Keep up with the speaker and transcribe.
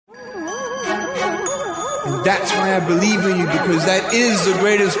And that's why I believe in you, because that is the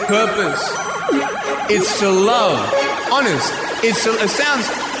greatest purpose. It's to love. Honest. It sounds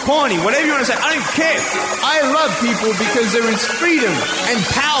corny, whatever you want to say. I don't care. I love people because there is freedom and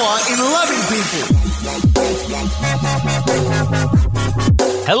power in loving people.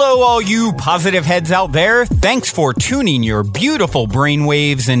 Hello, all you positive heads out there. Thanks for tuning your beautiful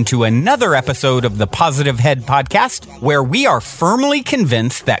brainwaves into another episode of the Positive Head Podcast, where we are firmly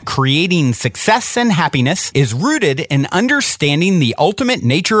convinced that creating success and happiness is rooted in understanding the ultimate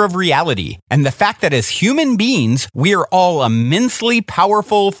nature of reality and the fact that as human beings, we are all immensely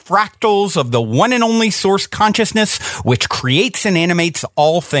powerful fractals of the one and only source consciousness, which creates and animates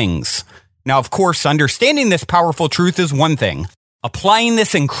all things. Now, of course, understanding this powerful truth is one thing. Applying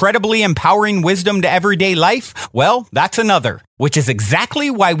this incredibly empowering wisdom to everyday life, well, that's another, which is exactly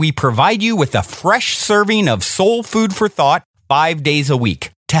why we provide you with a fresh serving of soul food for thought 5 days a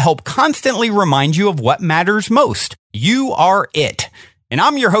week to help constantly remind you of what matters most. You are it. And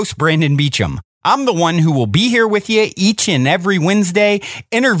I'm your host, Brandon Beecham. I'm the one who will be here with you each and every Wednesday,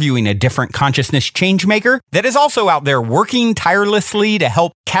 interviewing a different consciousness changemaker that is also out there working tirelessly to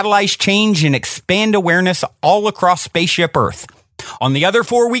help catalyze change and expand awareness all across spaceship Earth. On the other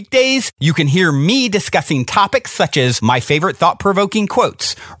 4 weekdays, you can hear me discussing topics such as my favorite thought-provoking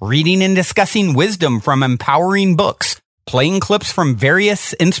quotes, reading and discussing wisdom from empowering books, playing clips from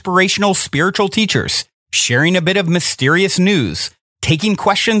various inspirational spiritual teachers, sharing a bit of mysterious news, taking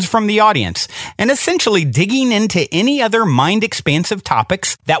questions from the audience, and essentially digging into any other mind-expansive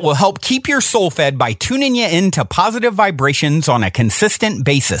topics that will help keep your soul fed by tuning you into positive vibrations on a consistent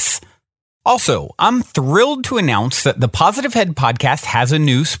basis. Also, I'm thrilled to announce that the Positive Head Podcast has a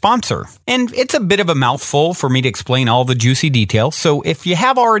new sponsor. And it's a bit of a mouthful for me to explain all the juicy details, so if you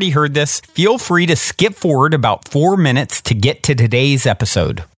have already heard this, feel free to skip forward about 4 minutes to get to today's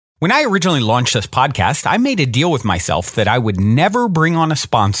episode. When I originally launched this podcast, I made a deal with myself that I would never bring on a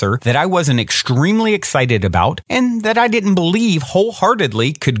sponsor that I wasn't extremely excited about and that I didn't believe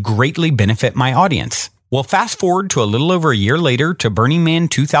wholeheartedly could greatly benefit my audience. Well, fast forward to a little over a year later to Burning Man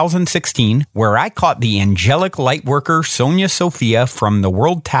 2016, where I caught the angelic lightworker Sonia Sophia from the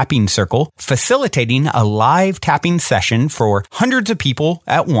World Tapping Circle facilitating a live tapping session for hundreds of people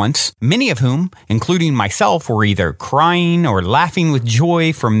at once, many of whom, including myself, were either crying or laughing with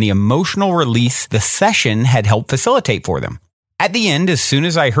joy from the emotional release the session had helped facilitate for them. At the end, as soon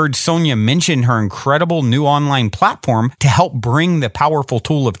as I heard Sonia mention her incredible new online platform to help bring the powerful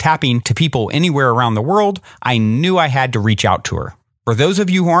tool of tapping to people anywhere around the world, I knew I had to reach out to her. For those of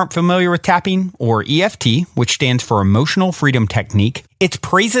you who aren't familiar with tapping, or EFT, which stands for Emotional Freedom Technique, its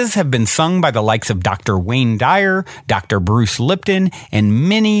praises have been sung by the likes of Dr. Wayne Dyer, Dr. Bruce Lipton, and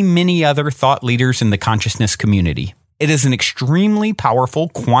many, many other thought leaders in the consciousness community. It is an extremely powerful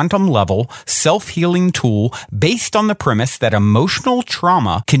quantum-level self-healing tool based on the premise that emotional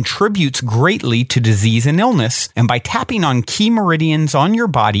trauma contributes greatly to disease and illness, and by tapping on key meridians on your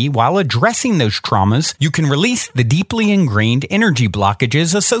body while addressing those traumas, you can release the deeply ingrained energy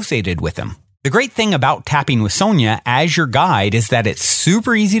blockages associated with them. The great thing about tapping with Sonia as your guide is that it's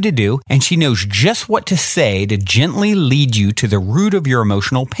super easy to do, and she knows just what to say to gently lead you to the root of your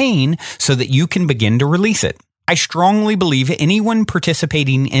emotional pain so that you can begin to release it. I strongly believe anyone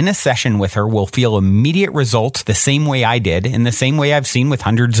participating in a session with her will feel immediate results the same way I did and the same way I've seen with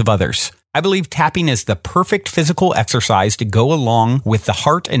hundreds of others. I believe tapping is the perfect physical exercise to go along with the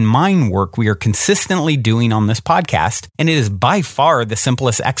heart and mind work we are consistently doing on this podcast, and it is by far the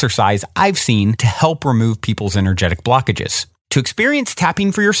simplest exercise I've seen to help remove people's energetic blockages. To experience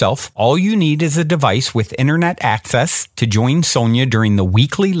tapping for yourself, all you need is a device with internet access to join Sonia during the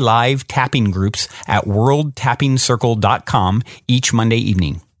weekly live tapping groups at worldtappingcircle.com each Monday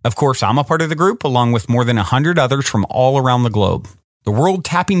evening. Of course, I'm a part of the group along with more than 100 others from all around the globe. The World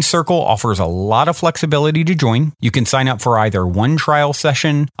Tapping Circle offers a lot of flexibility to join. You can sign up for either one trial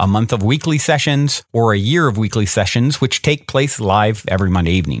session, a month of weekly sessions, or a year of weekly sessions, which take place live every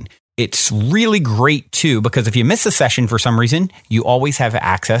Monday evening. It's really great, too, because if you miss a session for some reason, you always have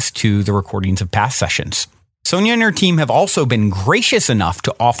access to the recordings of past sessions. Sonia and her team have also been gracious enough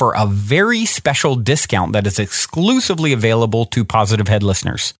to offer a very special discount that is exclusively available to Positive Head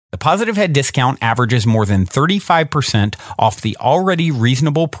listeners. The Positive Head discount averages more than 35% off the already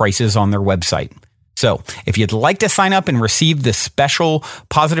reasonable prices on their website. So if you'd like to sign up and receive this special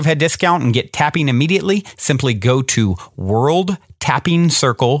Positive Head discount and get tapping immediately, simply go to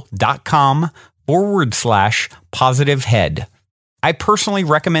worldtappingcircle.com/positive head. I personally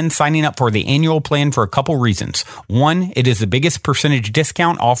recommend signing up for the annual plan for a couple reasons. One, it is the biggest percentage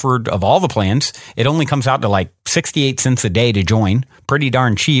discount offered of all the plans. It only comes out to like 68 cents a day to join. Pretty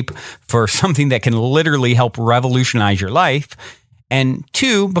darn cheap for something that can literally help revolutionize your life. And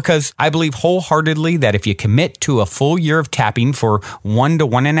two, because I believe wholeheartedly that if you commit to a full year of tapping for 1 to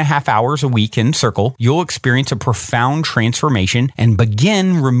 1.5 hours a week in Circle, you'll experience a profound transformation and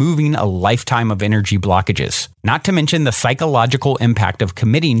begin removing a lifetime of energy blockages. Not to mention the psychological impact of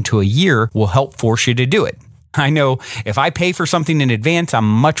committing to a year will help force you to do it. I know if I pay for something in advance, I'm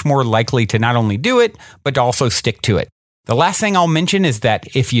much more likely to not only do it, but to also stick to it. The last thing I'll mention is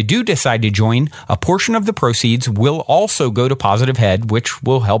that if you do decide to join, a portion of the proceeds will also go to Positive Head, which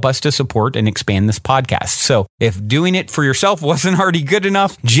will help us to support and expand this podcast. So if doing it for yourself wasn't already good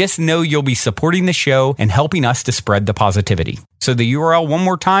enough, just know you'll be supporting the show and helping us to spread the positivity. So the URL one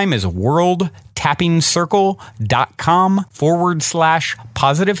more time is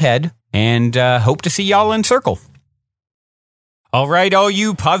worldtappingcircle.com/Positive Head, and hope to see y'all in Circle. All right, all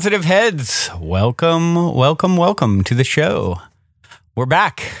you positive heads, welcome to the show. We're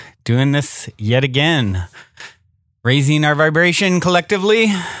back doing this yet again, raising our vibration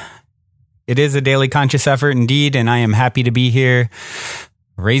collectively. It is a daily conscious effort indeed, and I am happy to be here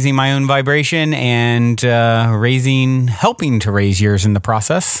raising my own vibration and helping to raise yours in the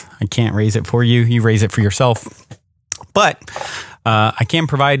process. I can't raise it for you. You raise it for yourself. But I can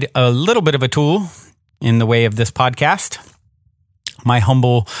provide a little bit of a tool in the way of this podcast. My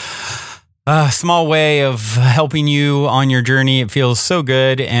humble, small way of helping you on your journey. It feels so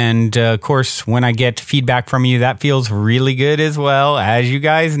good. And of course, when I get feedback from you, that feels really good as well. As you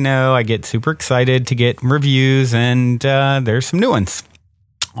guys know, I get super excited to get reviews, and there's some new ones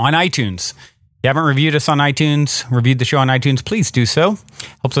on iTunes. If you haven't reviewed us on iTunes, reviewed the show on iTunes, please do so.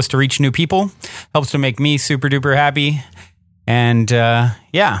 Helps us to reach new people. Helps to make me super duper happy. And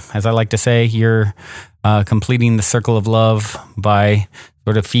as I like to say, you're completing the circle of love by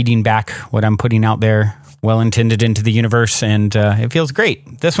sort of feeding back what I'm putting out there, well intended, into the universe, and it feels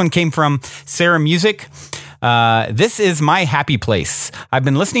great. This one came from Sarah Music. This is my happy place. I've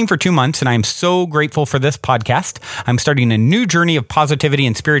been listening for 2 months, and I'm so grateful for this podcast. I'm starting a new journey of positivity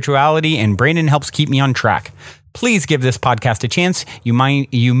and spirituality, and Brandon helps keep me on track. Please give this podcast a chance.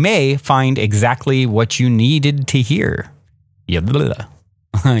 You may find exactly what you needed to hear. You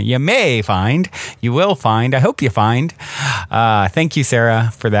may find, you will find, I hope you find. Thank you,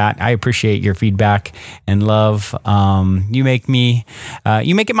 Sarah, for that. I appreciate your feedback and love. You make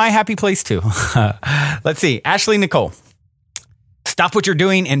it my happy place too. Let's see. Ashley Nicole. Stop what you're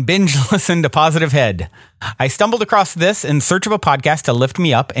doing and binge listen to Positive Head. I stumbled across this in search of a podcast to lift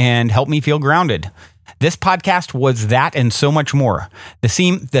me up and help me feel grounded. This podcast was that and so much more. The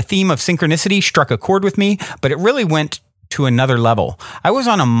theme of synchronicity struck a chord with me, but it really went to another level. I was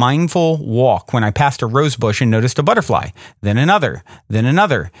on a mindful walk when I passed a rose bush and noticed a butterfly, then another, then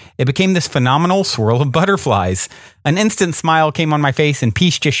another. It became this phenomenal swirl of butterflies. An instant smile came on my face and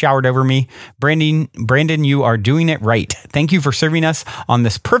peace just showered over me. Brandon, you are doing it right. Thank you for serving us on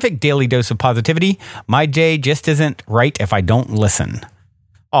this perfect daily dose of positivity. My day just isn't right if I don't listen.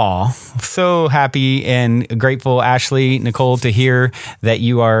 Aw, so happy and grateful, Ashley Nicole, to hear that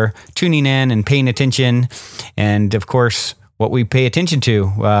you are tuning in and paying attention. And of course, what we pay attention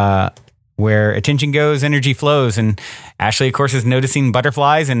to, where attention goes, energy flows. And Ashley, of course, is noticing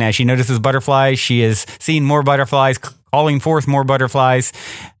butterflies. And as she notices butterflies, she is seeing more butterflies, calling forth more butterflies.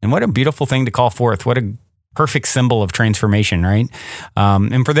 And what a beautiful thing to call forth. What a perfect symbol of transformation, right?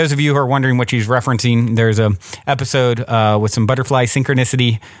 And for those of you who are wondering what she's referencing, there's a episode with some butterfly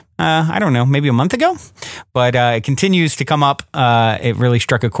synchronicity, I don't know, maybe a month ago, but it continues to come up. It really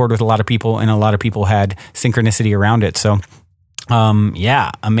struck a chord with a lot of people, and a lot of people had synchronicity around it. So,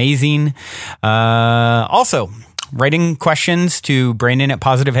 amazing. Also, writing questions to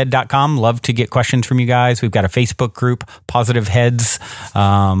Brandon@positivehead.com. Love to get questions from you guys. We've got a Facebook group, Positive Heads,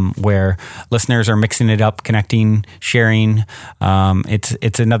 where listeners are mixing it up, connecting, sharing.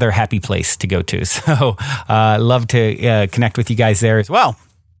 It's another happy place to go to. So love to connect with you guys there as well.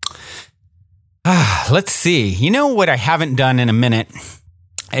 Let's see. You know what I haven't done in a minute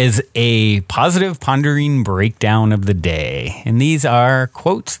is a positive pondering breakdown of the day. And these are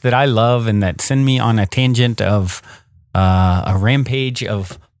quotes that I love and that send me on a tangent of a rampage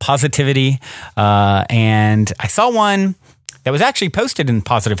of positivity. And I saw one that was actually posted in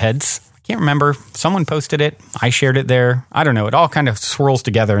Positive Heads. I can't remember. Someone posted it. I shared it there. I don't know. It all kind of swirls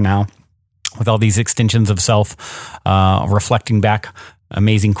together now with all these extensions of self, reflecting back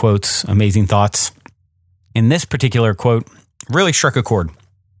amazing quotes, amazing thoughts. And this particular quote really struck a chord.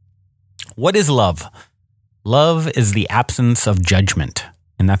 What is love? Love is the absence of judgment.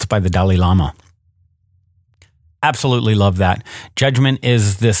 And that's by the Dalai Lama. Absolutely love that. Judgment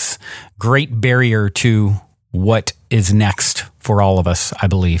is this great barrier to what is next for all of us, I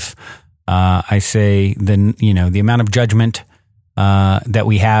believe. I say the amount of judgment that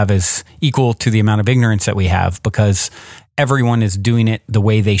we have is equal to the amount of ignorance that we have, because everyone is doing it the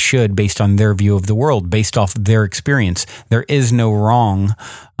way they should based on their view of the world, based off their experience. There is no wrong,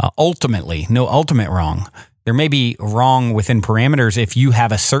 ultimately, no ultimate wrong. There may be wrong within parameters if you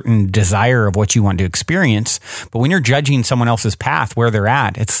have a certain desire of what you want to experience, but when you're judging someone else's path, where they're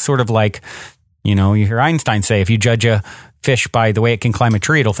at, it's sort of like, you hear Einstein say, if you judge a fish by the way it can climb a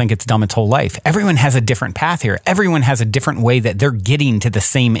tree, it'll think it's dumb its whole life. Everyone has a different path here. Everyone has a different way that they're getting to the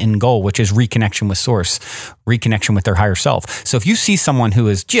same end goal, which is reconnection with source, reconnection with their higher self. So if you see someone who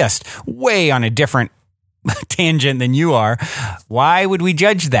is just way on a different tangent than you are, why would we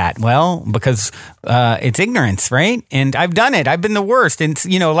judge that? Well, because it's ignorance, right? And I've done it. I've been the worst. And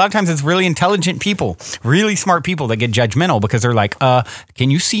a lot of times it's really intelligent people, really smart people that get judgmental because they're like,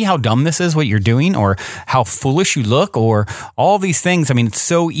 can you see how dumb this is, what you're doing, or how foolish you look, or all these things. I mean, it's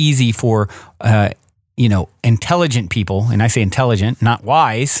so easy for intelligent people, and I say intelligent, not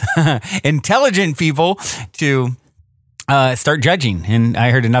wise, intelligent people to start judging. And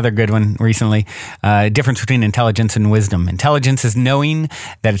I heard another good one recently, difference between intelligence and wisdom. Intelligence is knowing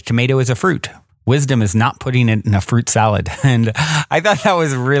that a tomato is a fruit. Wisdom is not putting it in a fruit salad. And I thought that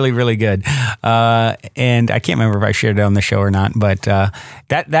was really, really good. And I can't remember if I shared it on the show or not, but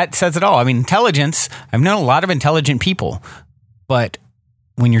that says it all. I mean, intelligence, I've known a lot of intelligent people, but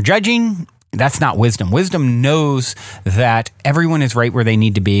when you're judging, that's not wisdom. Wisdom knows that everyone is right where they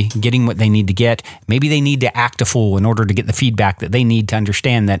need to be, getting what they need to get. Maybe they need to act a fool in order to get the feedback that they need to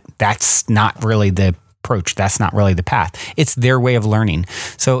understand that that's not really the approach. That's not really the path. It's their way of learning.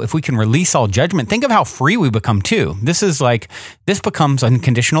 So if we can release all judgment, think of how free we become too. This becomes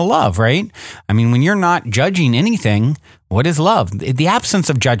unconditional love, right? I mean, when you're not judging anything, what is love? The absence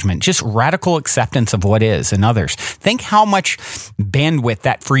of judgment, just radical acceptance of what is and others. Think how much bandwidth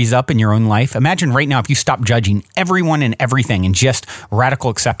that frees up in your own life. Imagine right now if you stop judging everyone and everything and just radical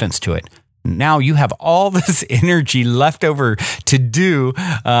acceptance to it. Now you have all this energy left over to do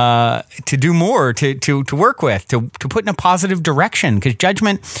more, to work with, to put in a positive direction. Because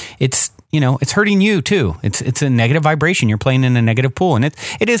judgment, it's hurting you too. It's a negative vibration. You're playing in a negative pool, and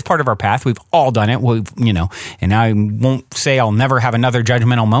it is part of our path. We've all done it. And I won't say I'll never have another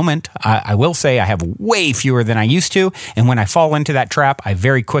judgmental moment. I will say I have way fewer than I used to. And when I fall into that trap, I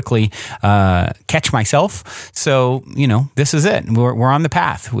very quickly catch myself. So this is it. We're on the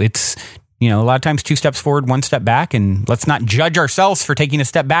path. It's a lot of times 2 steps forward, 1 step back, and let's not judge ourselves for taking a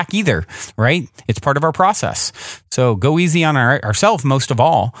step back either, right? It's part of our process. So go easy on ourselves most of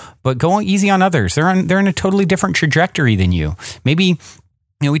all, but go easy on others. They're in a totally different trajectory than you. Maybe,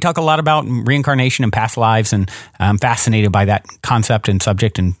 we talk a lot about reincarnation and past lives, and I'm fascinated by that concept and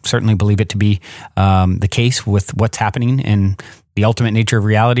subject, and certainly believe it to be the case with what's happening. And the ultimate nature of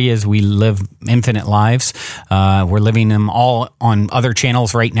reality is we live infinite lives. We're living them all on other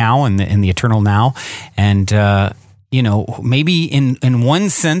channels right now in the eternal now. And, maybe in one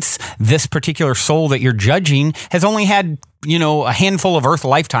sense, this particular soul that you're judging has only had a handful of Earth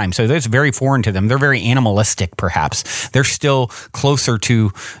lifetimes. So that's very foreign to them. They're very animalistic, perhaps. They're still closer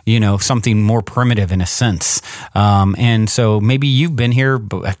to, something more primitive in a sense. And so maybe you've been here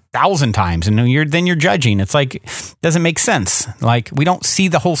 1,000 times and then you're judging. It's like, doesn't make sense. Like, we don't see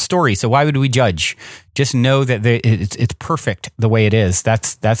the whole story. So why would we judge? Just know that it's perfect the way it is.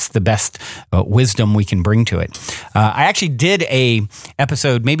 That's the best wisdom we can bring to it. I actually did a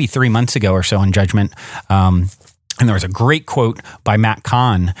episode maybe 3 months ago or so on judgment. And there was a great quote by Matt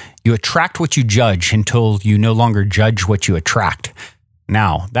Kahn: "You attract what you judge until you no longer judge what you attract."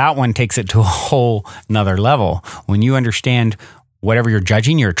 Now, that one takes it to a whole nother level. When you understand whatever you're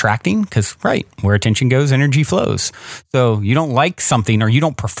judging, you're attracting, because, right, where attention goes, energy flows. So you don't like something, or you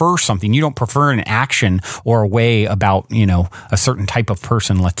don't prefer something. You don't prefer an action or a way about, a certain type of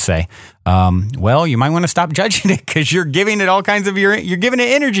person, let's say. Well, you might want to stop judging it, because you're giving it all kinds of you're giving it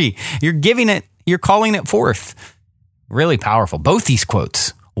energy. You're calling it forth. Really powerful. Both these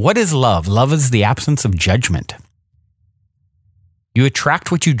quotes. What is love? Love is the absence of judgment. You attract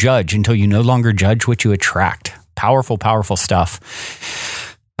what you judge until you no longer judge what you attract. Powerful, powerful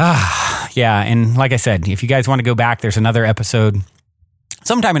stuff. Yeah. And like I said, if you guys want to go back, there's another episode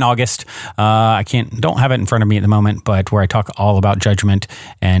sometime in August. Don't have it in front of me at the moment, but where I talk all about judgment.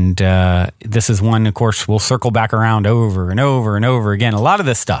 And this is one, of course, we'll circle back around over and over and over again. A lot of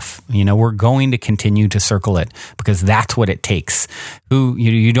this stuff, we're going to continue to circle it, because that's what it takes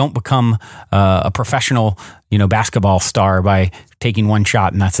you don't become a professional, basketball star by taking one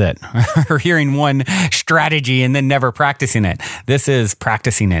shot and that's it, or hearing one strategy and then never practicing it. This is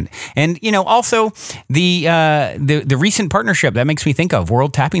practicing it. And, also the recent partnership that makes me think of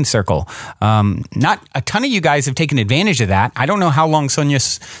World Tapping Circle. Not a ton of you guys have taken advantage of that. I don't know how long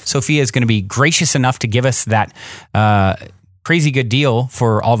Sophia is going to be gracious enough to give us that, crazy good deal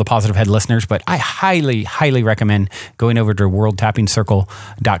for all the Positive Head listeners, but I highly, highly recommend going over to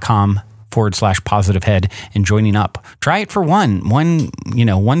worldtappingcircle.com/positive head and joining up. Try it for one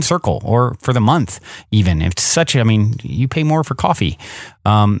circle, or for the month even. It's you pay more for coffee,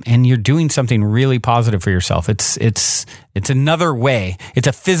 and you're doing something really positive for yourself. It's another way. It's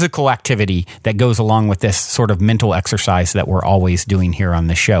a physical activity that goes along with this sort of mental exercise that we're always doing here on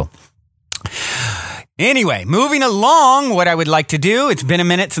this show. Anyway, moving along, what I would like to do, it's been a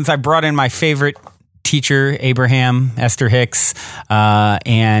minute since I brought in my favorite teacher, Abraham-Hicks,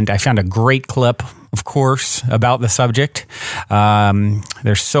 and I found a great clip, of course, about the subject.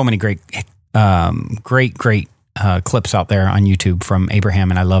 There's so many great clips out there on YouTube from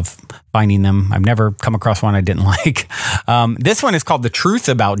Abraham, and I love finding them. I've never come across one I didn't like. This one is called The Truth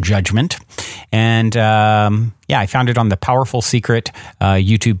About Judgment. And I found it on the Powerful Secret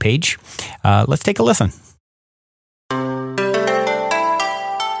YouTube page. Let's take a listen.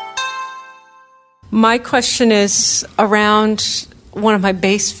 My question is around one of my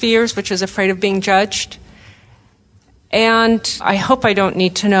base fears, which is afraid of being judged. And I hope I don't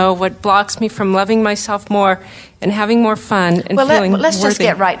need to know what blocks me from loving myself more and having more fun and feeling let's worthy. Just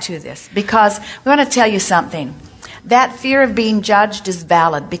get right to this, because we want to tell you something. That fear of being judged is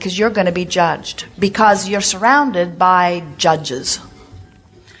valid because you're going to be judged, because you're surrounded by judges.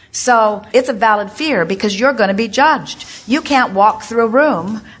 So it's a valid fear because you're going to be judged. You can't walk through a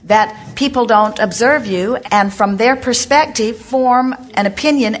room that people don't observe you and from their perspective form an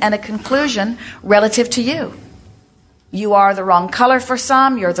opinion and a conclusion relative to you. You are the wrong color for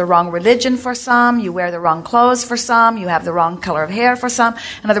some, you're the wrong religion for some, you wear the wrong clothes for some, you have the wrong color of hair for some.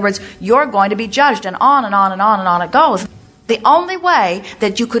 In other words, you're going to be judged, and on and on and on and on it goes. The only way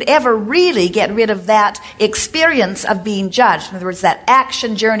that you could ever really get rid of that experience of being judged, in other words, that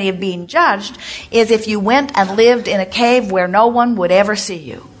action journey of being judged, is if you went and lived in a cave where no one would ever see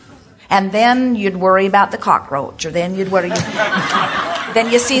you. And then you'd worry about the cockroach, or then you'd worry. Then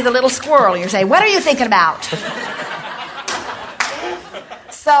you see the little squirrel, and you say, "What are you thinking about?"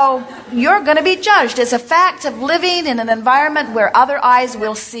 So you're going to be judged as a fact of living in an environment where other eyes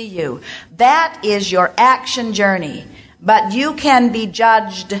will see you. That is your action journey. But you can be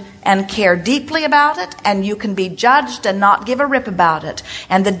judged and care deeply about it, and you can be judged and not give a rip about it.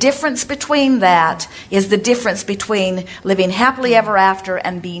 And the difference between that is the difference between living happily ever after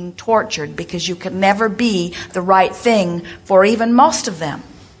and being tortured, because you can never be the right thing for even most of them.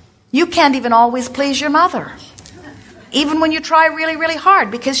 You can't even always please your mother, even when you try really, really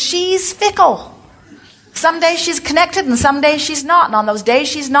hard, because she's fickle. Some days she's connected and some days she's not. And on those days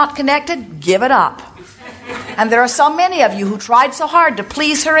she's not connected, give it up. And there are so many of you who tried so hard to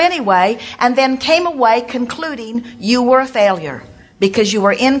please her anyway and then came away concluding you were a failure because you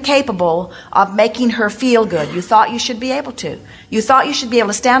were incapable of making her feel good. You thought you should be able to. You thought you should be able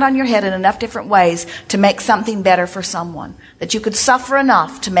to stand on your head in enough different ways to make something better for someone, that you could suffer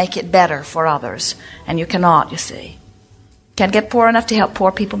enough to make it better for others. And you cannot, you see. Can't get poor enough to help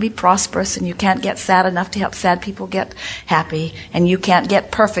poor people be prosperous, and you can't get sad enough to help sad people get happy, and you can't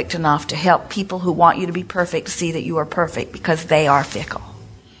get perfect enough to help people who want you to be perfect see that you are perfect, because they are fickle.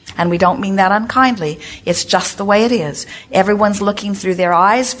 And we don't mean that unkindly. It's just the way it is. Everyone's looking through their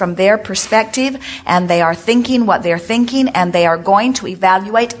eyes from their perspective, and they are thinking what they're thinking, and they are going to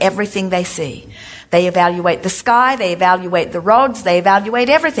evaluate everything they see. They evaluate the sky, they evaluate the roads, they evaluate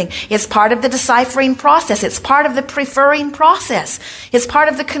everything. It's part of the deciphering process. It's part of the preferring process. It's part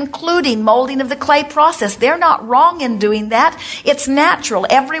of the concluding, molding of the clay process. They're not wrong in doing that. It's natural.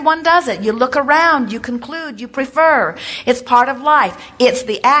 Everyone does it. You look around, you conclude, you prefer. It's part of life. It's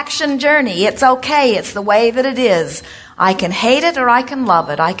the action journey. It's okay. It's the way that it is. I can hate it or I can love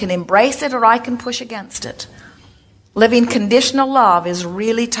it. I can embrace it or I can push against it. Living conditional love is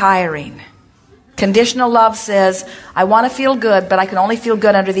really tiring. Conditional love says, I want to feel good, but I can only feel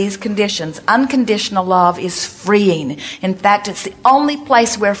good under these conditions. Unconditional love is freeing. In fact, it's the only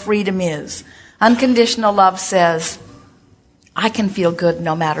place where freedom is. Unconditional love says, I can feel good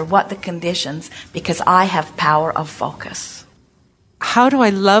no matter what the conditions, because I have power of focus. How do I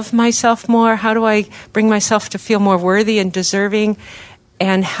love myself more? How do I bring myself to feel more worthy and deserving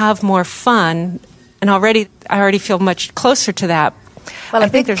and have more fun? And I already feel much closer to that. Well, a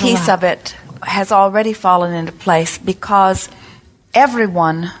big piece of it has already fallen into place, because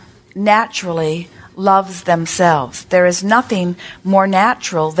everyone naturally loves themselves. There is nothing more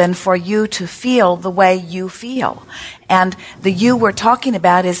natural than for you to feel the way you feel. And the you we're talking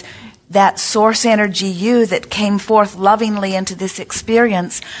about is that source energy you that came forth lovingly into this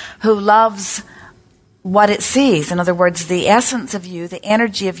experience, who loves what it sees. In other words, the essence of you, the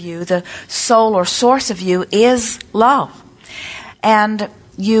energy of you, the soul or source of you is love. And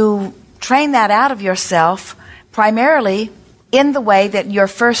you train that out of yourself primarily in the way that your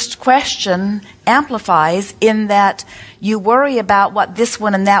first question amplifies, in that you worry about what this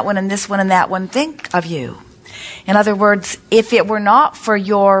one and that one and this one and that one think of you. In other words, if it were not for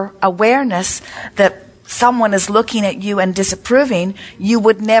your awareness that someone is looking at you and disapproving, you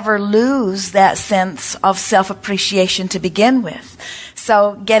would never lose that sense of self-appreciation to begin with.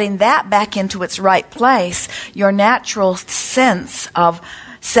 So getting that back into its right place, your natural sense of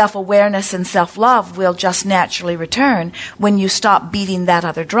self-awareness and self-love will just naturally return when you stop beating that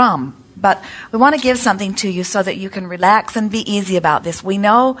other drum. But we want to give something to you so that you can relax and be easy about this. We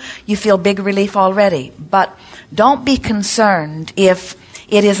know you feel big relief already, but don't be concerned if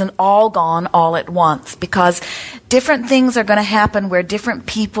it isn't all gone all at once, because different things are going to happen where different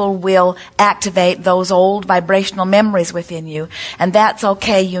people will activate those old vibrational memories within you, and that's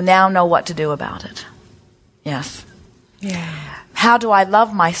okay. You now know what to do about it. Yes? Yeah. How do I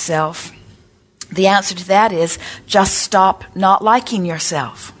love myself? The answer to that is just stop not liking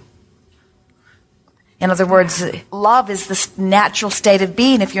yourself. In other words, love is the natural state of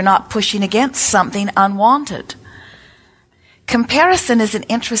being if you're not pushing against something unwanted. Comparison is an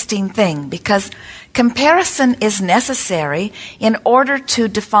interesting thing because comparison is necessary in order to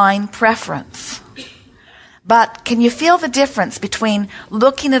define preference. But can you feel the difference between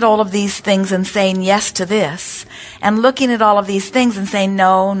looking at all of these things and saying yes to this, and looking at all of these things and saying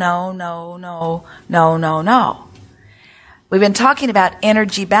no, no, no, no, no, no, no? We've been talking about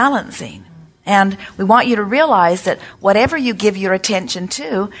energy balancing. And we want you to realize that whatever you give your attention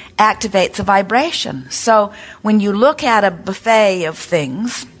to activates a vibration. So when you look at a buffet of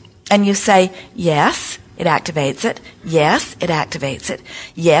things and you say, yes, it activates it. Yes, it activates it.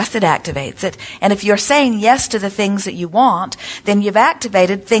 Yes, it activates it. And if you're saying yes to the things that you want, then you've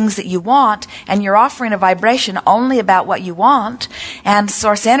activated things that you want, and you're offering a vibration only about what you want. And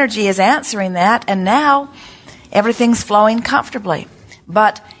source energy is answering that, and now everything's flowing comfortably.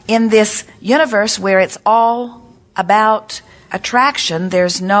 But in this universe where it's all about attraction,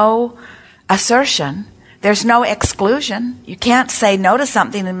 there's no assertion. There's no exclusion. You can't say no to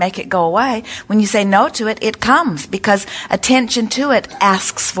something and make it go away. When you say no to it, it comes because attention to it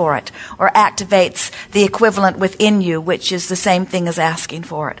asks for it or activates the equivalent within you, which is the same thing as asking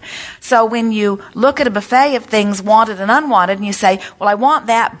for it. So when you look at a buffet of things wanted and unwanted and you say, well, I want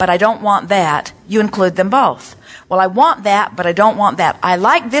that, but I don't want that, you include them both. Well, I want that, but I don't want that. I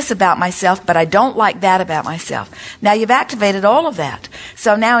like this about myself, but I don't like that about myself. Now you've activated all of that.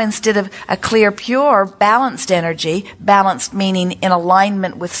 So now instead of a clear, pure, balanced energy, balanced meaning in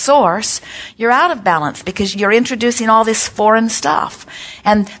alignment with source, you're out of balance because you're introducing all this foreign stuff.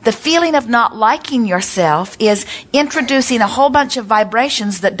 And the feeling of not liking yourself is introducing a whole bunch of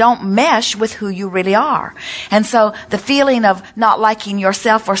vibrations that don't mesh with who you really are. And so the feeling of not liking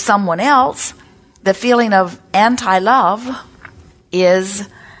yourself or someone else, the feeling of anti-love, is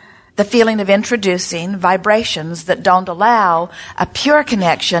the feeling of introducing vibrations that don't allow a pure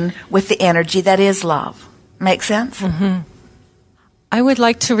connection with the energy that is love. Make sense? Mm-hmm. I would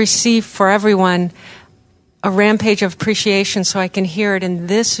like to receive for everyone a rampage of appreciation so I can hear it in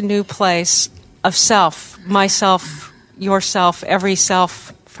this new place of self, myself, yourself, every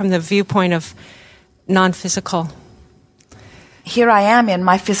self, from the viewpoint of non-physical. Here I am in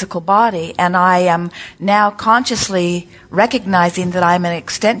my physical body, and I am now consciously recognizing that I'm an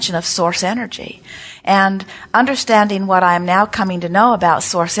extension of source energy. And understanding what I am now coming to know about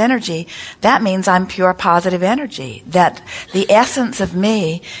source energy, that means I'm pure positive energy, that the essence of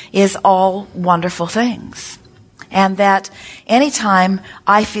me is all wonderful things. And that anytime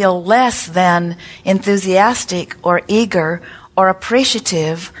I feel less than enthusiastic or eager or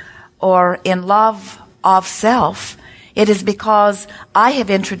appreciative or in love of self, it is because I have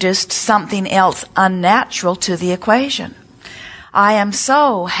introduced something else unnatural to the equation. I am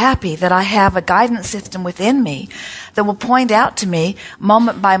so happy that I have a guidance system within me that will point out to me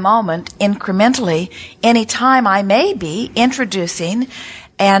moment by moment, incrementally, any time I may be introducing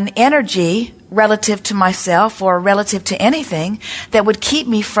an energy relative to myself or relative to anything that would keep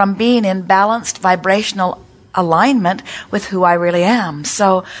me from being in balanced vibrational alignment with who I really am.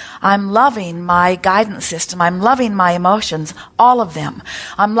 So I'm loving my guidance system. I'm loving my emotions, all of them.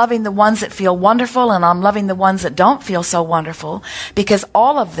 I'm loving the ones that feel wonderful, and I'm loving the ones that don't feel so wonderful, because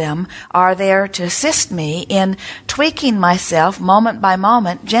all of them are there to assist me in tweaking myself moment by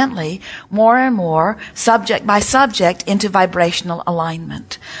moment, gently, more and more, subject by subject, into vibrational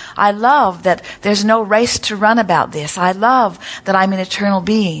alignment. I love that there's no race to run about this. I love that I'm an eternal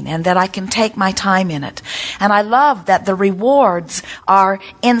being and that I can take my time in it. And I love that the rewards are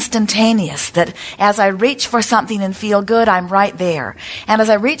instantaneous, that as I reach for something and feel good, I'm right there. And as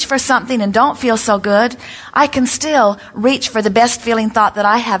I reach for something and don't feel so good, I can still reach for the best feeling thought that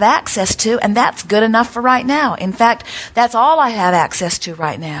I have access to, and that's good enough for right now. In fact, that's all I have access to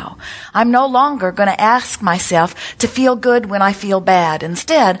right now. I'm no longer going to ask myself to feel good when I feel bad.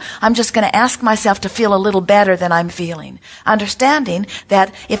 Instead, I'm just going to ask myself to feel a little better than I'm feeling, understanding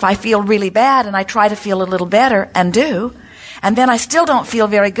that if I feel really bad and I try to feel a little better and do, and then I still don't feel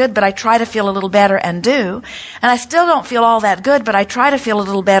very good, but I try to feel a little better and do, and I still don't feel all that good, but I try to feel a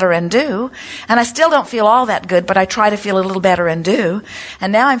little better and do, and I still don't feel all that good, but I try to feel a little better and do,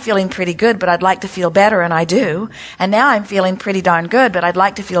 and now I'm feeling pretty good, but I'd like to feel better, and I do, and now I'm feeling pretty darn good, but I'd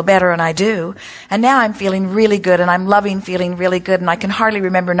like to feel better, and I do, and now I'm feeling really good, and I'm loving feeling really good, and I can hardly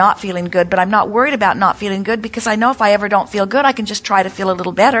remember not feeling good, but I'm not worried about not feeling good, because I know if I ever don't feel good, I can just try to feel a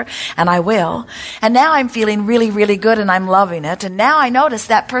little better, and I will, and now I'm feeling really, really good, and I'm loving it. And now I notice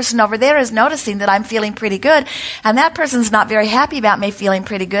that person over there is noticing that I'm feeling pretty good, and that person's not very happy about me feeling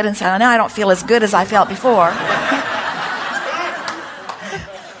pretty good, and so now I don't feel as good as I felt before.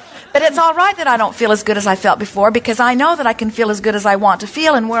 But it's all right that I don't feel as good as I felt before, because I know that I can feel as good as I want to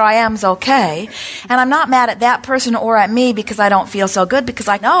feel, and where I am is okay. And I'm not mad at that person or at me because I don't feel so good, because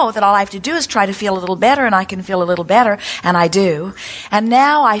I know that all I have to do is try to feel a little better, and I can feel a little better, and I do. And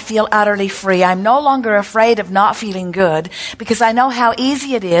now I feel utterly free. I'm no longer afraid of not feeling good, because I know how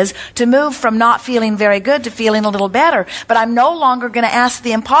easy it is to move from not feeling very good to feeling a little better. But I'm no longer going to ask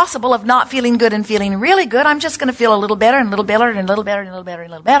the impossible of not feeling good and feeling really good. I'm just going to feel a little better and a little better and a little better and a little better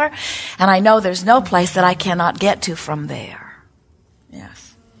and a little better. And I know there's no place that I cannot get to from there.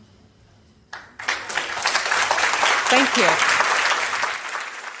 Yes. Thank you.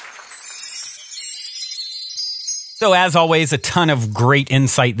 So as always, a ton of great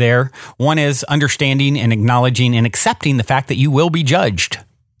insight there. One is understanding and acknowledging and accepting the fact that you will be judged.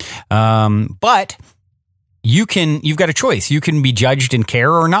 But you've got a choice. You can be judged and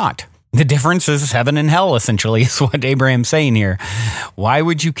care or not. The difference is heaven and hell, essentially, is what Abraham's saying here. Why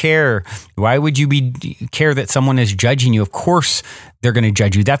would you care? Why would you care that someone is judging you? Of course, they're going to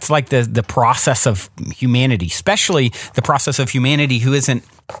judge you. That's like the process of humanity, especially the process of humanity who isn't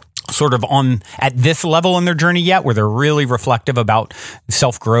sort of at this level in their journey yet, where they're really reflective about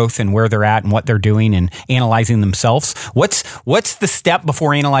self-growth and where they're at and what they're doing and analyzing themselves. What's the step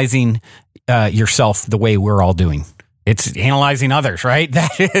before analyzing yourself the way we're all doing? It's analyzing others, right?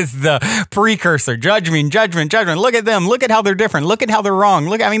 That is the precursor. Judgment. Look at them. Look at how they're different. Look at how they're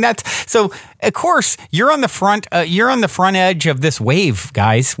wrong. So. Of course, you're on the front edge of this wave,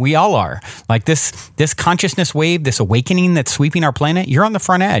 guys. We all are. Like this consciousness wave, this awakening that's sweeping our planet. You're on the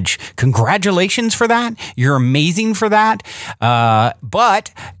front edge. Congratulations for that. You're amazing for that.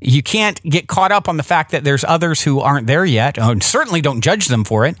 But you can't get caught up on the fact that there's others who aren't there yet. And certainly don't judge them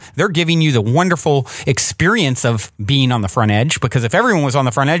for it. They're giving you the wonderful experience of being on the front edge, because if everyone was on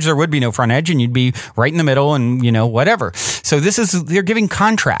the front edge, there would be no front edge and you'd be right in the middle and, whatever. So they're giving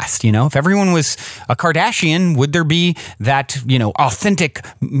contrast, if everyone was a Kardashian, would there be that, authentic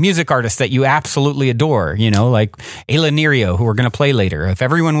music artist that you absolutely adore, like Ayla Nerio, who we're going to play later? If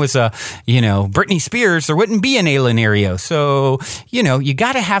everyone was Britney Spears, there wouldn't be an Ayla Nerio. So, you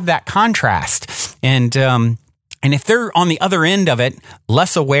got to have that contrast. And if they're on the other end of it,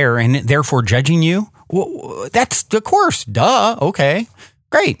 less aware and therefore judging you, well, that's, of course, duh. Okay.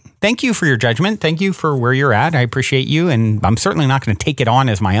 Great. Thank you for your judgment. Thank you for where you're at. I appreciate you. And I'm certainly not going to take it on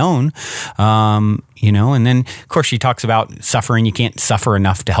as my own. And then of course she talks about suffering. You can't suffer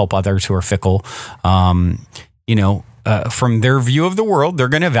enough to help others who are fickle. From their view of the world, they're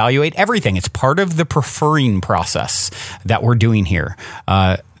going to evaluate everything. It's part of the preferring process that we're doing here.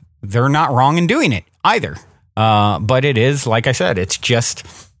 They're not wrong in doing it either. But it is, like I said, it's just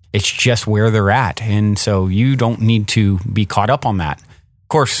where they're at. And so you don't need to be caught up on that. Of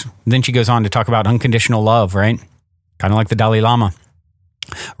course, then she goes on to talk about unconditional love, right? Kind of like the Dalai Lama.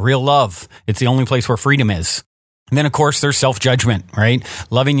 Real love. It's the only place where freedom is. And then, of course, there's self-judgment, right?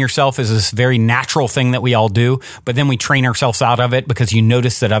 Loving yourself is this very natural thing that we all do, but then we train ourselves out of it because you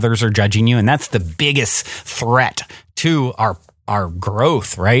notice that others are judging you. And that's the biggest threat to our our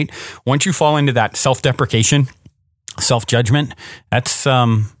growth, right? Once you fall into that self-deprecation, self-judgment, that's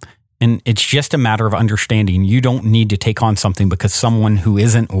and it's just a matter of understanding. You don't need to take on something because someone who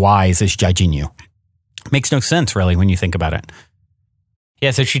isn't wise is judging you. Makes no sense, really, when you think about it. Yeah,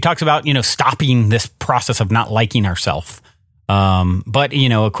 so she talks about, stopping this process of not liking ourselves. But,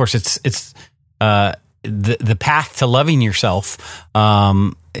 of course, it's the path to loving yourself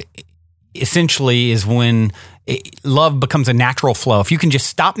essentially is when love becomes a natural flow. If you can just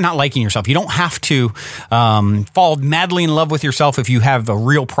stop not liking yourself, you don't have to fall madly in love with yourself if you have a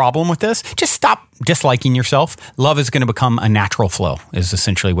real problem with this. Just stop disliking yourself. Love is going to become a natural flow, is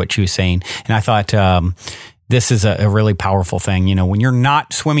essentially what she was saying. And I thought this is a really powerful thing. When you're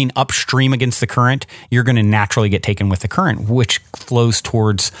not swimming upstream against the current, you're going to naturally get taken with the current, which flows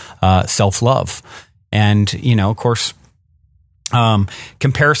towards self-love. And, of course,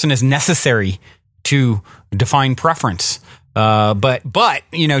 comparison is necessary to define preference. But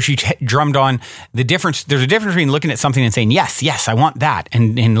she drummed on the difference. There's a difference between looking at something and saying, yes, I want that.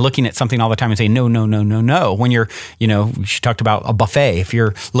 And looking at something all the time and saying, no. When you're, she talked about a buffet. If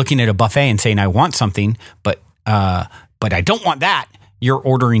you're looking at a buffet and saying, I want something, but I don't want that, you're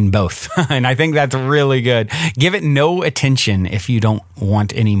ordering both. And I think that's really good. Give it no attention if you don't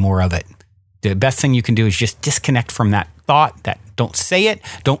want any more of it. The best thing you can do is just disconnect from that thought. Don't say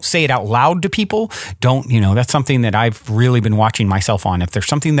it out loud to people. That's something that I've really been watching myself on. If there's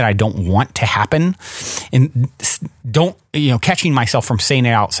something that I don't want to happen, and don't, catching myself from saying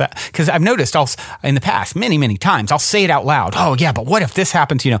it out. Because I've noticed in the past, many, many times, I'll say it out loud. Oh yeah, but what if this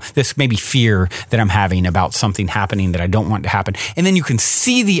happens? This maybe fear that I'm having about something happening that I don't want to happen. And then you can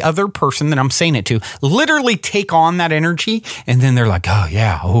see the other person that I'm saying it to literally take on that energy. And then they're like, oh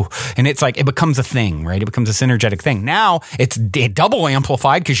yeah. Oh, and it's like, it becomes a thing, right? It becomes this energetic thing. Now it's double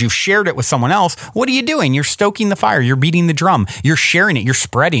amplified because you've shared it with someone else. What are you doing? You're stoking the fire. You're beating the drum. You're sharing it. You're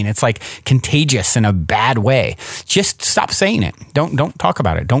spreading. It's like contagious in a bad way. Just stop saying it. Don't talk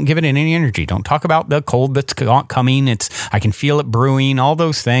about it. Don't give it any energy. Don't talk about the cold that's coming. I can feel it brewing, all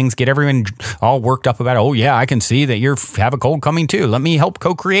those things. Get everyone all worked up about it. Oh yeah, I can see that you have a cold coming too. Let me help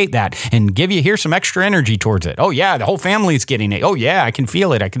co-create that and give you here some extra energy towards it. Oh yeah, the whole family's getting it. Oh yeah, I can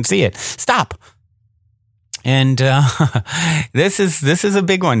feel it. I can see it. Stop. And this is a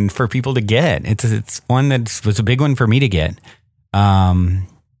big one for people to get. It's one that was a big one for me to get.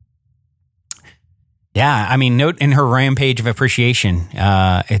 Note in her rampage of appreciation,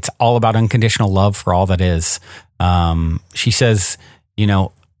 it's all about unconditional love for all that is. She says,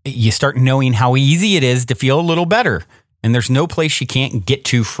 you start knowing how easy it is to feel a little better, and there's no place she can't get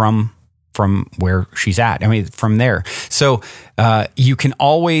to from where she's at. From there. So you can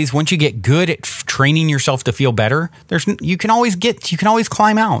always, once you get good at training yourself to feel better, you can always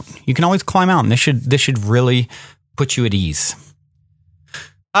climb out. You can always climb out, and this should really put you at ease.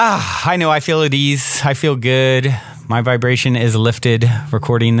 I know I feel at ease. I feel good. My vibration is lifted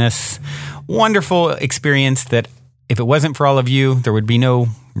recording this wonderful experience that if it wasn't for all of you, there would be no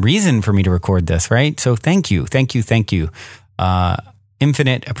reason for me to record this, right? So thank you.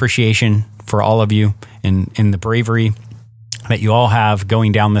 Infinite appreciation for all of you in the bravery that you all have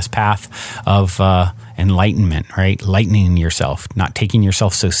going down this path of enlightenment, right? Lightening yourself, not taking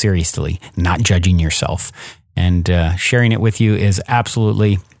yourself so seriously, not judging yourself. And sharing it with you is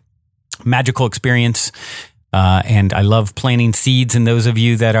absolutely magical experience. And I love planting seeds in those of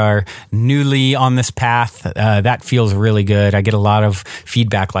you that are newly on this path. That feels really good. I get a lot of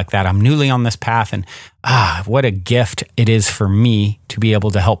feedback like that. I'm newly on this path, and what a gift it is for me to be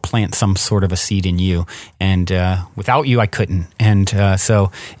able to help plant some sort of a seed in you. And without you, I couldn't. And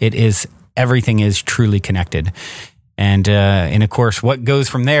so everything is truly connected. And of course, what goes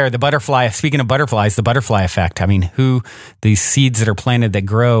from there, the butterfly, speaking of butterflies, the butterfly effect. These seeds that are planted that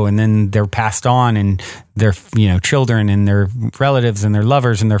grow and then they're passed on, and their, children and their relatives and their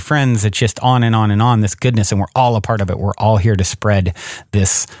lovers and their friends. It's just on and on and on, this goodness. And we're all a part of it. We're all here to spread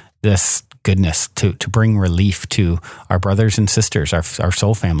this goodness, to bring relief to our brothers and sisters, our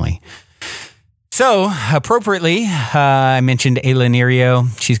soul family. So, appropriately, I mentioned Ayla Nerio.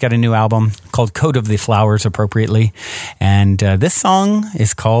 She's got a new album called Coat of the Flowers, appropriately. And this song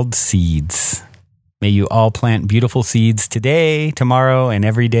is called Seeds. May you all plant beautiful seeds today, tomorrow, and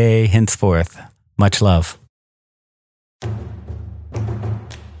every day henceforth. Much love.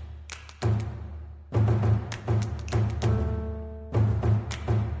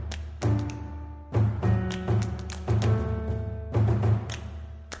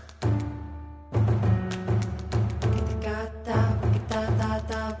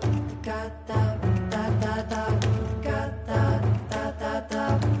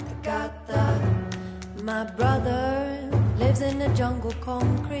 My brother lives in a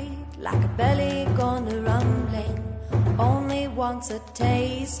concrete, like a belly gone a rumbling. Only wants a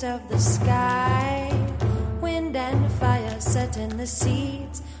taste of the sky. Wind and fire set in the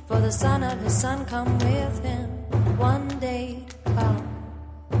seeds, for the son of his son come with him one day to come.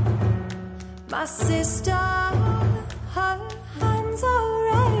 My sister, her hands are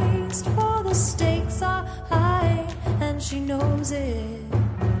raised, for the stakes are high, and she knows it.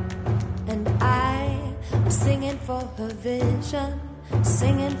 And I am singing for her vision,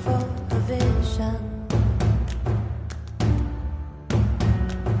 singing for her vision.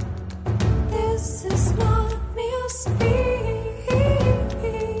 This is not mere speech.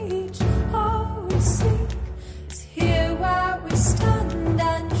 All we seek is here where we stand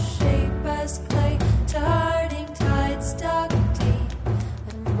and shape as clay, turning tides dug deep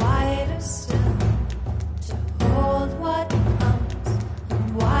and wider still to hold what comes, and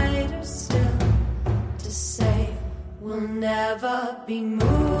wider still to say we'll never be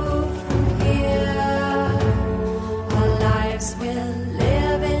moved from here. Our lives will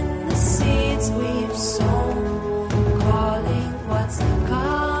live in the seeds we've sown, calling what's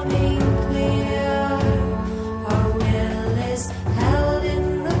coming clear. Our will is held in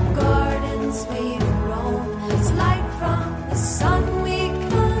the gardens we've grown. It's light from the sun we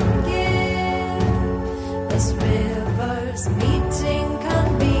can give. As rivers meeting can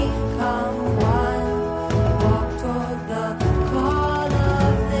become one, walk toward the call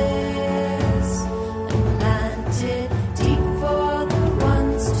of this, and plant it deep for the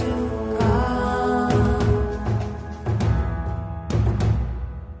ones to come.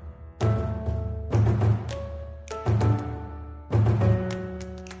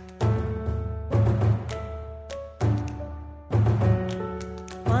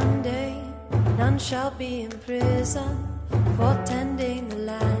 One day, none shall be in prison for tending the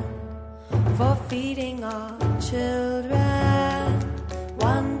land, for feeding our children.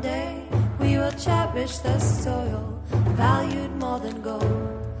 One day, we will cherish the soil, valued more than gold.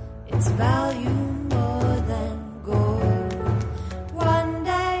 Its value more than gold. One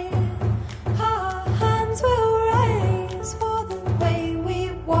day, our hands will raise for the way we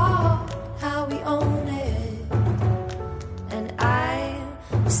walk, how we own it. And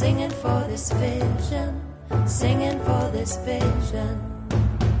I'm singing for this vision, singing for this vision.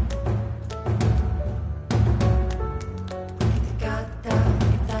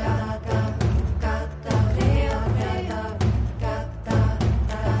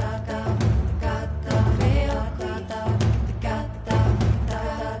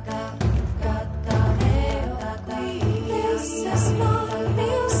 This is not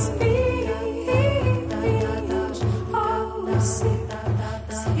mere speech. All we see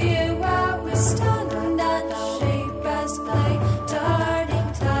is here where we stand and shape as clay, turning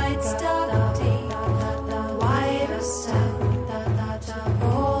tides dug deep, wider still to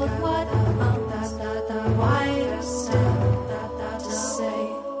hold what comes, wider still to say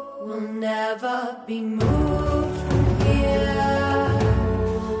we'll never be moved from here.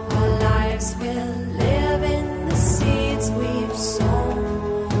 Our lives will live in the seeds we've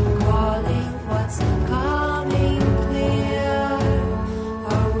sown, calling what's coming clear.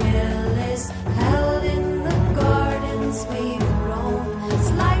 Our will is held in the gardens we've grown. It's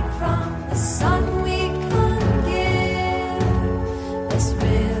light from the sun we can give. As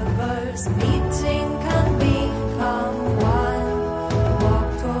rivers meeting can become one, walk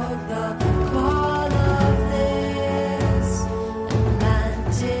toward the call of this, and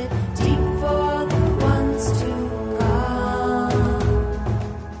plant it deep for the ones to come.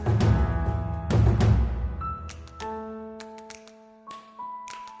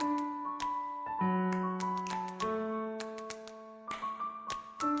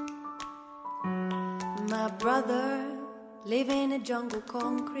 My brother live in a jungle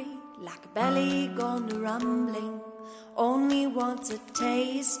concrete, like a belly gone a rumbling. Only wants a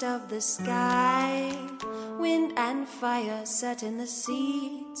taste of the sky. Wind and fire set in the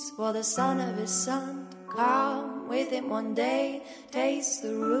seeds, for the son of his son to come with him one day, taste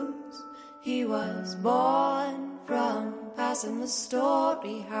the roots he was born from. Passing the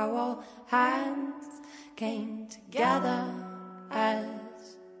story how all hands came together as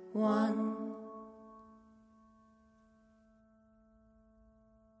one.